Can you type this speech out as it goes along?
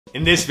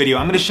In this video,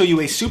 I'm gonna show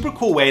you a super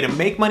cool way to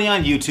make money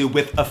on YouTube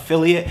with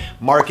affiliate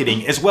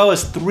marketing, as well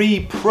as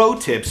 3 pro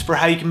tips for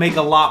how you can make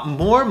a lot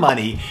more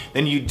money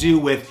than you do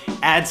with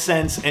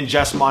AdSense and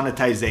just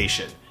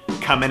monetization.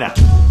 Coming up.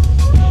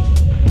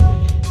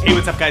 Hey,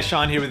 what's up guys?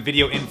 Sean here with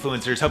Video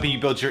Influencers, helping you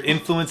build your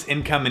influence,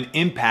 income, and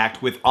impact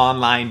with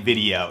online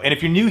video. And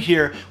if you're new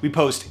here, we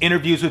post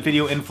interviews with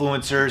video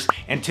influencers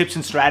and tips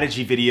and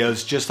strategy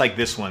videos just like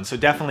this one, so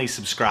definitely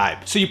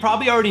subscribe. So you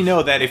probably already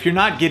know that if you're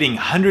not getting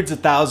hundreds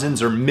of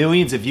thousands or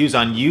millions of views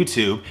on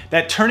YouTube,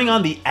 that turning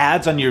on the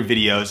ads on your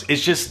videos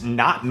is just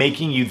not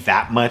making you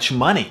that much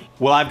money.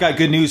 Well, I've got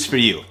good news for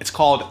you. It's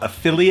called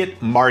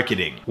affiliate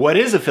marketing. What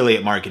is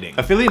affiliate marketing?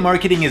 Affiliate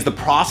marketing is the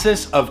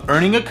process of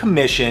earning a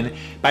commission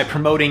by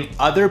promoting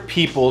other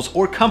people's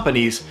or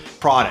companies'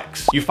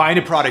 products. You find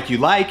a product you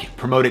like,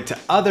 promote it to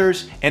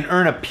others, and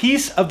earn a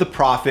piece of the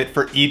profit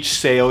for each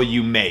sale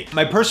you make.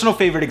 My personal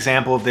favorite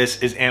example of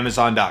this is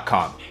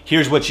Amazon.com.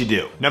 Here's what you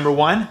do. Number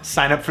 1,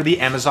 sign up for the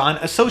Amazon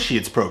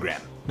Associates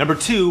program. Number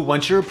 2,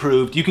 once you're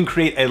approved, you can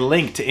create a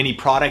link to any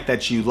product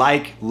that you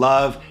like,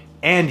 love,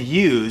 and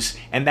use,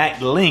 and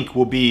that link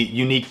will be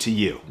unique to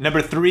you.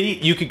 Number 3,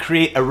 you could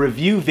create a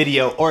review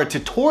video or a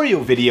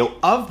tutorial video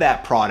of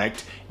that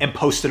product and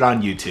post it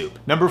on YouTube.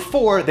 Number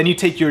 4, then you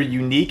take your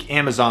unique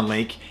Amazon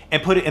link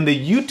and put it in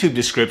the YouTube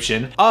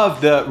description of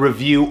the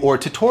review or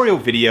tutorial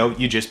video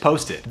you just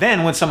posted.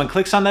 Then when someone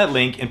clicks on that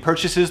link and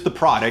purchases the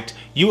product,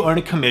 you earn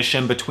a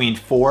commission between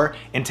 4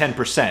 and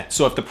 10%.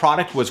 So if the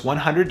product was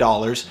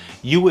 $100,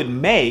 you would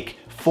make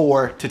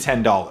 $4 to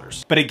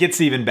 $10. But it gets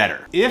even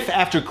better. If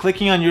after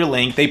clicking on your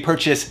link, they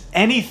purchase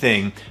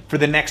anything for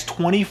the next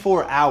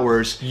 24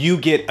 hours, you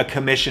get a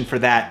commission for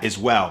that as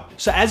well.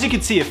 So as you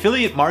can see,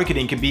 affiliate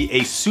marketing can be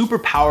a super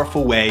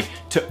powerful way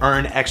to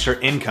earn extra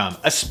income,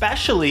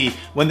 especially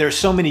when there's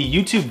so many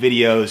YouTube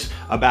videos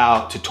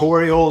about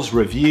tutorials,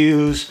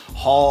 reviews,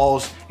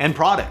 hauls, and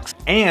products.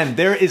 And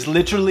there is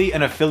literally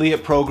an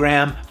affiliate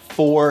program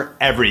for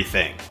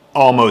everything.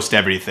 Almost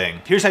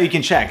everything. Here's how you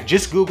can check.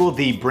 Just Google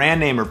the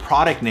brand name or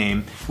product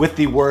name with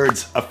the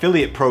words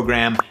affiliate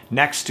program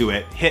next to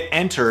it, hit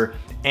enter,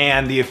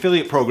 and the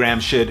affiliate program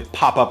should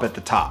pop up at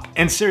the top.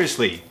 And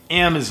seriously,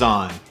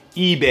 Amazon,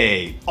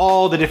 eBay,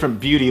 all the different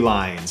beauty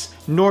lines,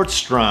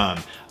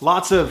 Nordstrom,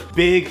 lots of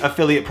big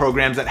affiliate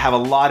programs that have a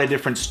lot of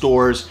different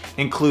stores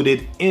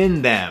included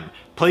in them.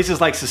 Places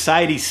like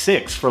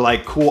Society6 for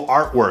like cool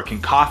artwork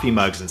and coffee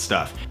mugs and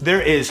stuff.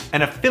 There is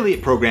an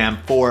affiliate program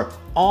for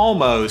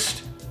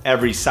almost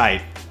every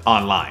site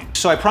online.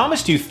 So I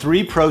promised you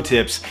 3 pro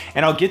tips,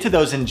 and I'll get to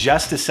those in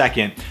just a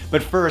second.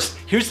 But first,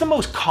 here's the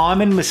most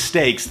common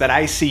mistakes that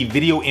I see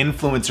video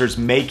influencers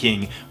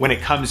making when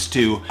it comes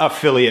to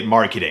affiliate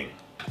marketing.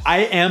 I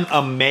am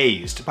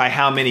amazed by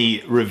how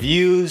many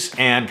reviews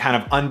and kind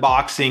of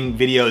unboxing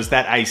videos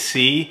that I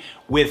see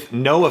with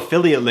no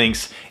affiliate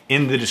links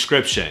in the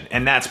description.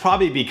 And that's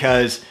probably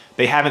because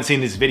they haven't seen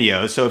this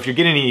video. So if you're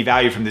getting any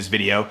value from this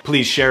video,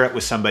 please share it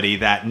with somebody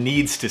that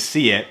needs to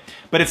see it.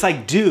 But it's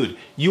like, dude,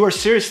 you are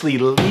seriously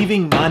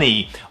leaving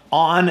money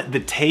on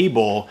the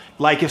table.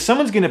 Like if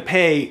someone's gonna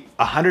pay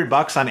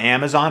 $100 on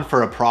Amazon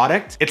for a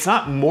product, it's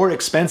not more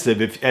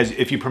expensive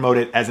if you promote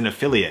it as an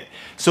affiliate.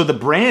 So the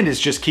brand is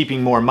just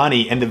keeping more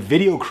money and the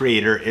video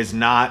creator is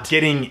not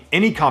getting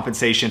any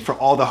compensation for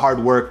all the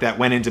hard work that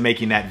went into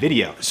making that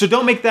video. So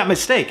don't make that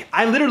mistake.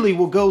 I literally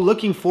will go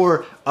looking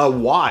for a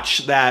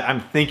watch that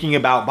I'm thinking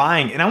about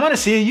buying and I wanna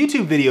see a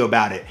YouTube video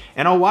about it.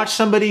 And I'll watch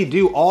somebody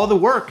do all the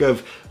work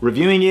of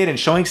reviewing it and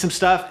showing some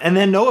stuff and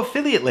then no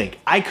affiliate link.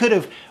 I could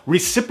have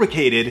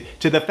reciprocated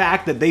to the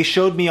fact that they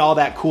showed me all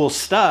that cool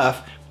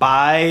stuff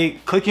by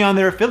clicking on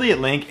their affiliate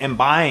link and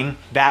buying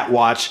that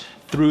watch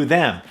through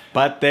them,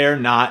 but they're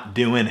not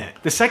doing it.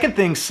 The second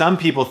thing some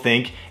people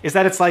think is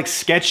that it's like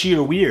sketchy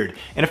or weird,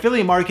 and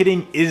affiliate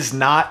marketing is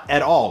not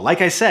at all.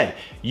 Like I said,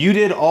 you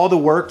did all the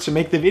work to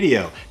make the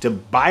video, to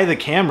buy the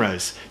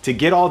cameras, to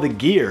get all the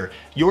gear,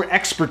 your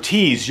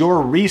expertise,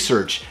 your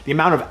research, the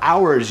amount of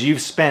hours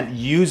you've spent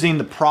using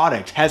the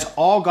product has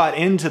all got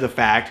into the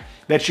fact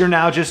that you're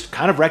now just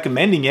kind of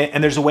recommending it,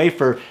 and there's a way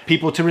for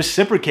people to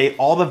reciprocate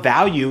all the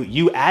value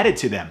you added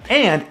to them.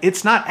 And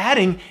it's not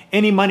adding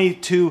any money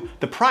to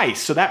the price.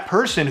 So that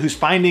person who's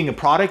finding a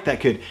product that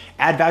could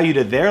add value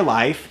to their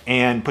life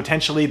and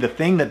potentially the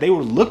thing that they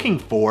were looking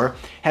for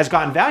has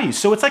gotten value.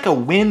 So it's like a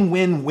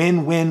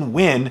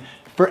win-win-win-win-win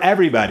for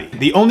everybody.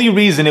 The only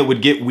reason it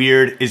would get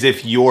weird is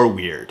if you're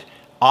weird.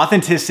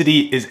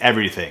 Authenticity is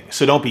everything,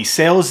 so don't be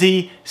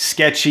salesy,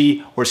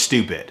 sketchy, or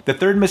stupid. The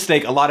third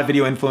mistake a lot of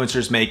video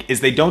influencers make is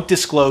they don't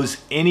disclose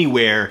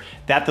anywhere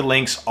that the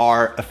links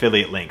are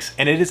affiliate links.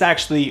 And it is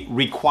actually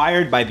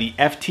required by the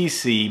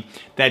FTC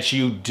that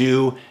you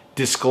do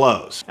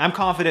disclose. I'm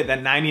confident that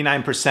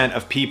 99%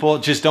 of people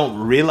just don't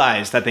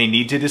realize that they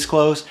need to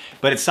disclose,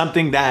 but it's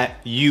something that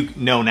you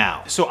know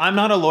now. So I'm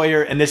not a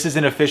lawyer and this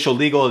isn't official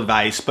legal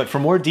advice, but for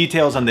more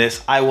details on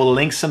this, I will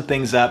link some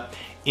things up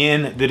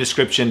in the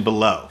description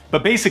below.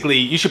 But basically,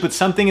 you should put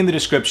something in the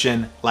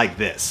description like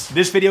this.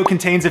 This video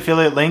contains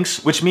affiliate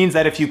links, which means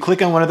that if you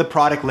click on one of the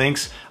product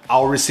links,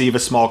 I'll receive a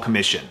small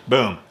commission.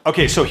 Boom.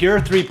 Okay, so here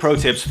are 3 pro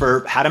tips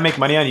for how to make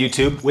money on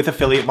YouTube with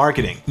affiliate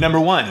marketing. Number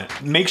 1,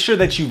 make sure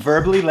that you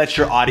verbally let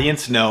your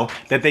audience know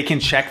that they can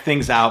check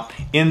things out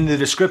in the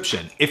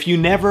description. If you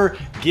never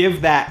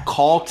give that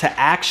call to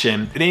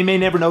action, they may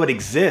never know it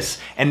exists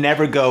and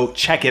never go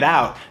check it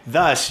out.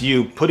 Thus,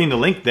 you putting the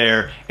link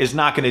there is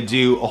not gonna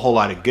do a whole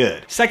lot of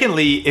good.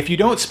 Secondly, if you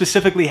don't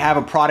specifically have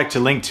a product to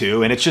link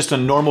to and it's just a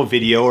normal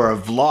video or a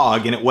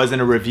vlog and it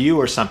wasn't a review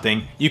or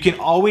something, you can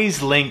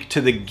always link to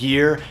the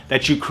gear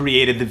that you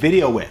created the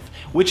video with,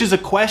 which is a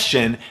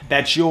question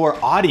that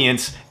your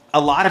audience a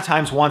lot of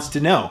times wants to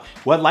know.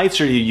 What lights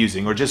are you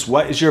using? Or just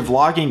what is your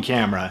vlogging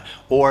camera?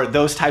 Or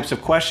those types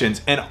of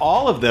questions. And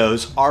all of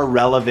those are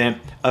relevant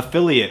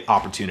affiliate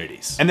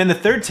opportunities. And then the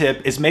third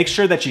tip is make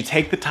sure that you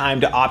take the time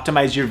to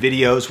optimize your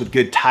videos with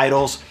good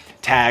titles,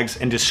 tags,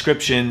 and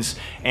descriptions,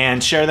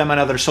 and share them on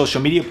other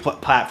social media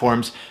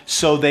platforms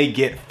so they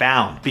get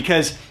found.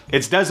 Because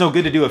it does no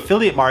good to do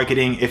affiliate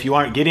marketing if you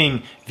aren't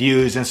getting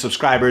views and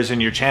subscribers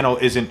and your channel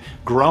isn't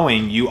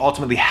growing. You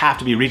ultimately have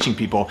to be reaching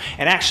people.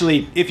 And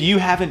actually, if you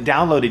haven't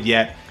downloaded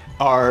yet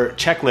our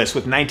checklist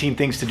with 19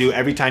 things to do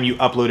every time you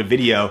upload a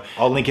video,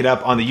 I'll link it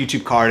up on the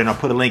YouTube card and I'll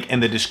put a link in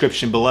the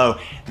description below.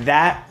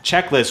 That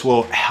checklist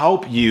will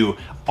help you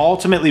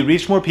ultimately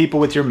reach more people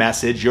with your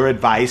message, your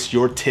advice,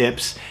 your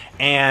tips,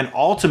 and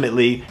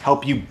ultimately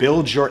help you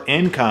build your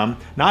income,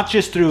 not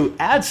just through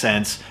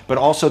AdSense, but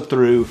also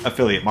through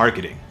affiliate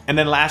marketing. And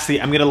then lastly,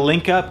 I'm gonna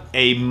link up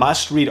a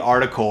must-read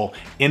article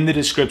in the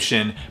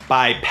description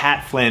by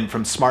Pat Flynn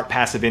from Smart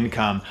Passive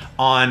Income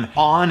on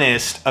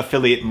honest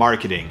affiliate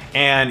marketing.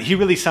 And he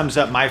really sums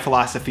up my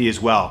philosophy as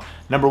well.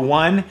 Number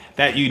 1,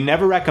 that you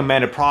never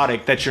recommend a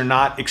product that you're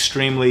not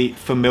extremely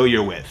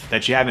familiar with,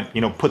 that you haven't,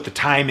 put the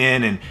time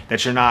in and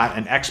that you're not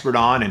an expert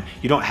on, and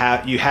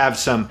you have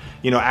some,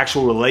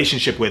 actual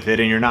relationship with it,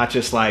 and you're not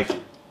just like,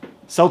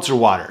 seltzer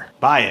water,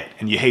 buy it,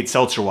 and you hate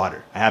seltzer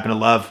water. I happen to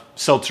love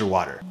seltzer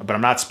water, but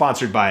I'm not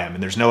sponsored by them,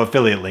 and there's no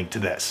affiliate link to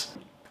this.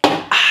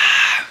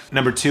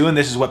 Number 2, and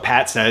this is what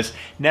Pat says,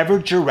 never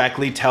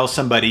directly tell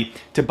somebody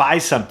to buy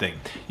something.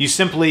 You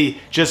simply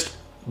just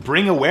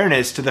bring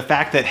awareness to the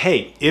fact that,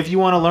 hey, if you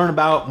want to learn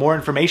about more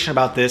information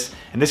about this,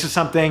 and this is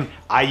something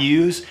I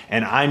use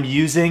and I'm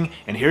using,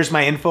 and here's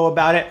my info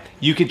about it,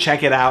 you can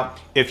check it out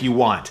if you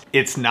want.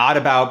 It's not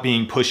about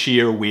being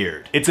pushy or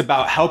weird. It's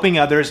about helping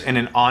others in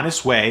an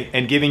honest way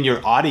and giving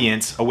your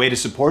audience a way to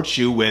support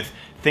you with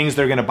things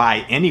they're gonna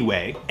buy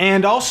anyway,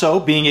 and also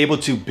being able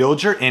to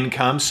build your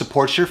income,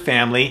 support your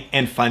family,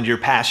 and fund your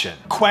passion.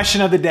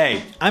 Question of the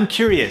day, I'm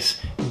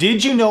curious,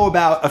 did you know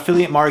about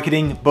affiliate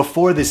marketing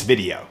before this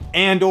video?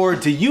 And/or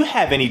do you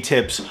have any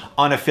tips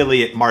on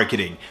affiliate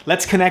marketing?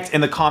 Let's connect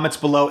in the comments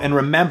below, and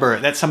remember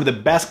that some of the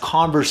best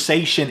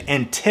conversation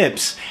and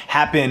tips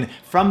happen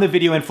from the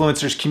video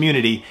influencers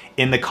community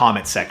in the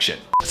comment section.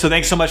 So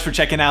thanks so much for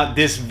checking out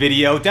this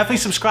video. Definitely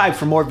subscribe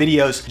for more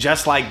videos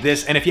just like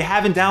this. And if you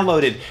haven't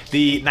downloaded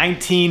the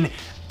 19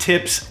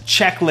 tips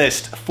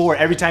checklist for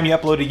every time you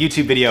upload a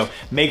YouTube video,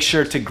 make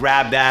sure to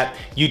grab that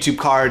YouTube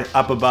card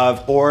up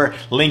above or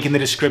link in the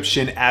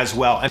description as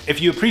well. And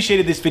if you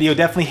appreciated this video,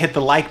 definitely hit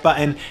the like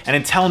button. And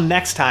until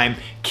next time,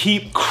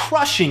 keep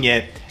crushing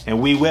it, and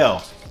we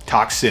will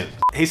talk soon.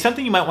 Hey,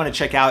 something you might want to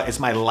check out is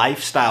my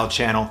lifestyle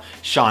channel,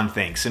 Sean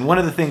Thinks. And one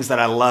of the things that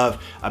I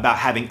love about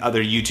having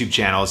other YouTube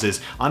channels is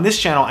on this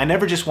channel, I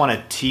never just want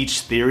to teach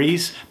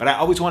theories, but I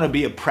always want to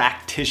be a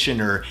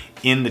practitioner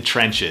in the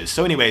trenches.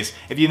 So anyways,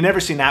 if you've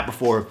never seen that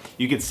before,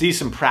 you can see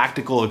some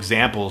practical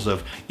examples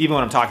of even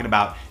what I'm talking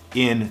about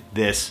in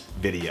this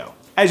video.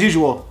 As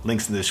usual,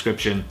 links in the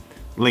description,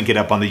 link it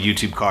up on the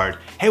YouTube card.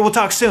 Hey, we'll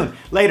talk soon.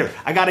 Later,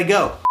 I gotta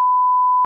go.